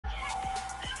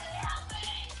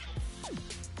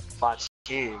Watch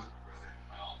him.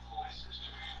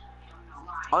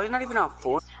 Oh, he's not even on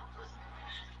 4.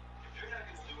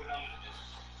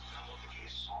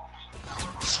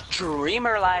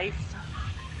 Streamer life.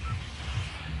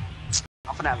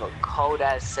 I'm gonna have a cold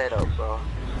ass setup, bro.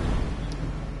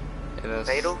 Yeah,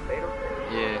 Fatal?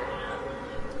 Yeah.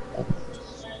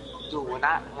 Dude, when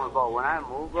I move,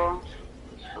 bro.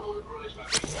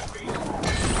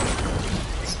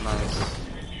 It's nice.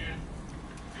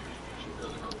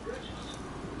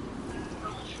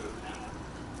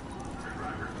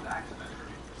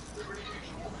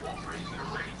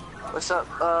 What's up,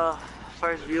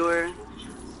 first viewer?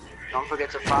 Don't forget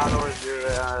to follow if you're,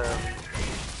 yeah,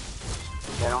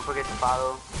 don't forget to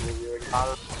follow if you already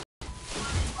followed.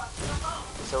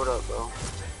 So what up, bro?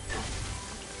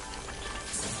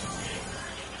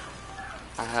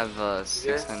 I have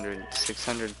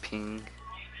 600 ping.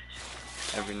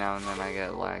 Every now and then I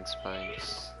get lag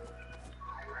spikes.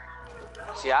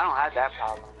 See, I don't have that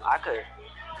problem. I could,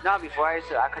 before I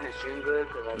couldn't stream good.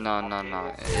 Cause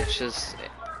No. It's just,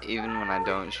 even when I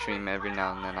don't stream, every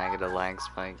now and then I get a lag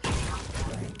spike.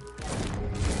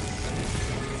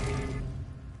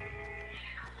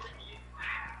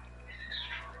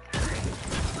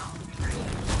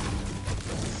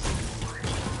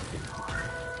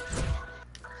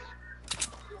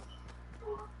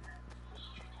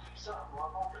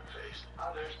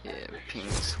 Yeah,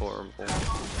 ping's horrible.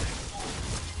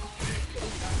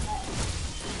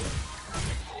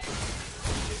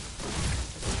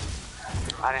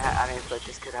 I didn't expect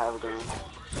this kid to have a gun.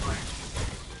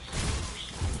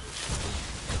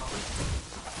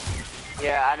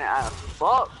 Yeah,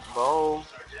 fuck, bro.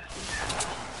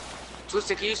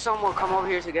 Twisty, can you someone come over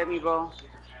here to get me, bro?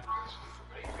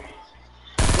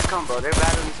 Just come, bro. They're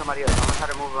battling somebody else. I'm gonna try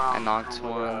to move around. I knocked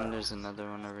one. There's another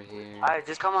one over here. Alright,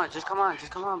 just come on, bro. Just come on.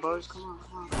 Come on,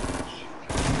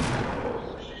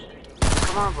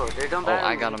 bro. They're done battling.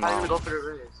 I got them all. Gonna go for the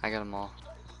Riz. I got them all.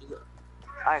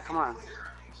 Alright, come on.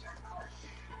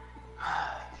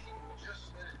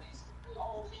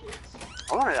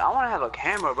 I wanna have a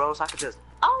camera, bro, so I could just.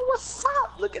 Oh, what's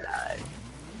up? Look at that.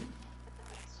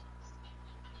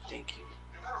 Thank you.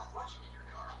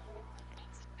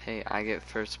 Hey, I get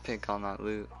first pick on that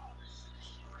loot.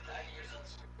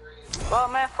 Bro,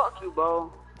 man, fuck you,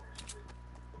 bro.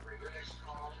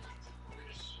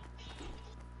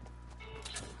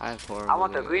 I have horrible I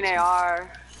want the green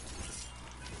AR.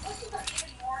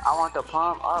 I want the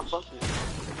pump. Oh, fuck you.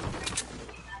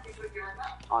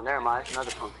 Oh, never mind. It's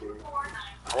another pump here.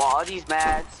 I want all these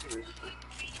mats.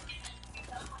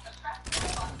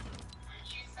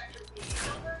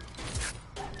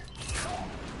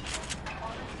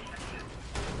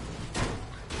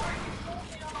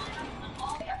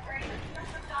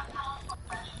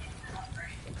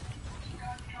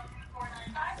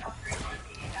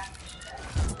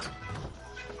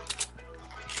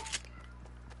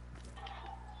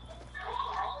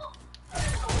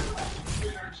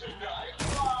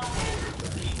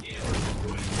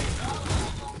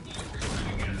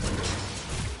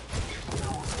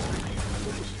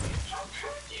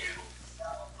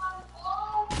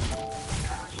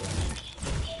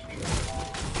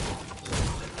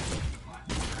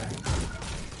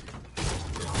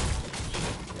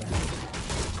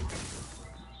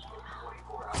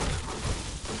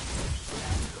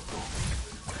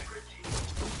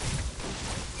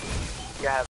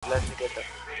 Yeah, let's get the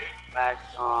max.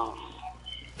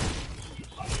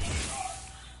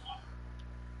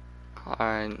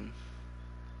 Alright.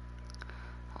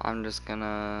 I'm just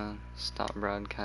gonna stop broadcasting.